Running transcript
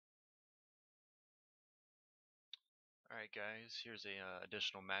Alright guys, here's a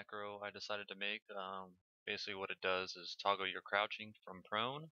additional macro I decided to make. Basically what it does is toggle your crouching from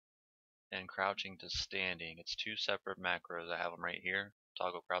prone and crouching to standing. It's two separate macros. I have them right here.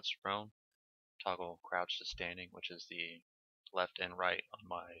 Toggle crouch to prone, toggle crouch to standing, which is the left and right on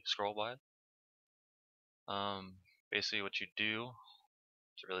my scroll bar. Basically what you do,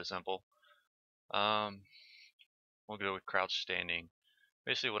 it's really simple. We'll go with crouch standing.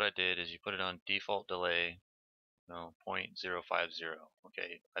 Basically what I did is you put it on default delay, 0.050.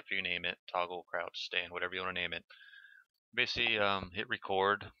 Okay, after you name it, toggle, crouch, stand, whatever you want to name it. Basically, hit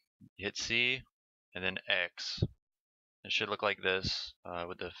record, hit C, and then X. It should look like this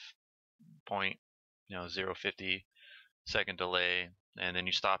with the point, 0.050 second delay, and then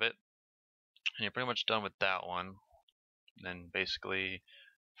you stop it, and you're pretty much done with that one. And then basically,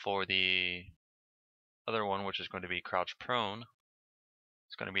 for the other one, which is going to be crouch prone,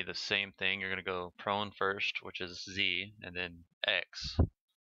 it's going to be the same thing. You're going to go prone first, which is Z, and then X.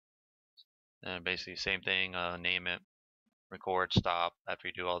 And basically same thing, name it, record, stop after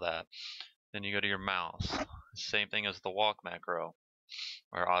you do all that. Then you go to your mouse. Same thing as the walk macro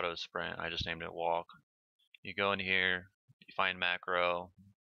or auto sprint. I just named it walk. You go in here, you find macro,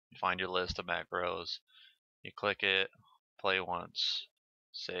 you find your list of macros, you click it, play once,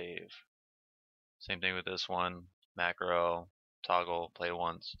 save. Same thing with this one, macro, toggle, play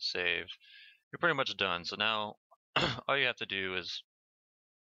once, save. You're pretty much done. So now all you have to do is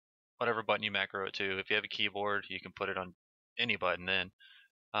whatever button you macro it to. If you have a keyboard, you can put it on any button then.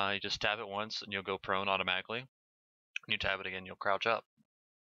 You just tap it once and you'll go prone automatically. When you tap it again, you'll crouch up.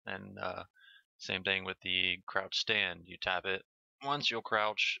 And same thing with the crouch stand. You tap it once, you'll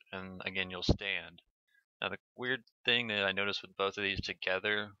crouch, and again, you'll stand. Now, the weird thing that I noticed with both of these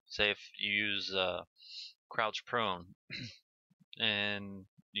together, say if you use crouch prone and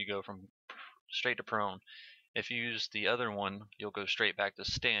you go from straight to prone, if you use the other one, you'll go straight back to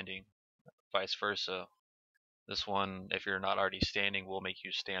standing, vice versa. This one, if you're not already standing, will make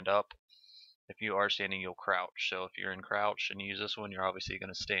you stand up. If you are standing, you'll crouch. So if you're in crouch and you use this one, you're obviously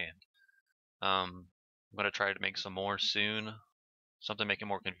going to stand. I'm going to try to make some more soon. Something to make it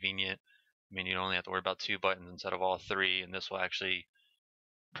more convenient. I mean, you only have to worry about 2 buttons instead of all 3, and this will actually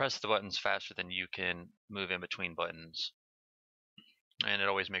press the buttons faster than you can move in between buttons. And it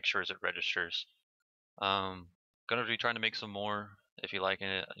always makes sure it registers. Going to be trying to make some more. If you like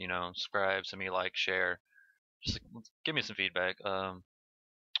it, subscribe, send me a like, share. Just give me some feedback.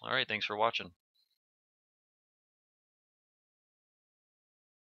 Alright, thanks for watching.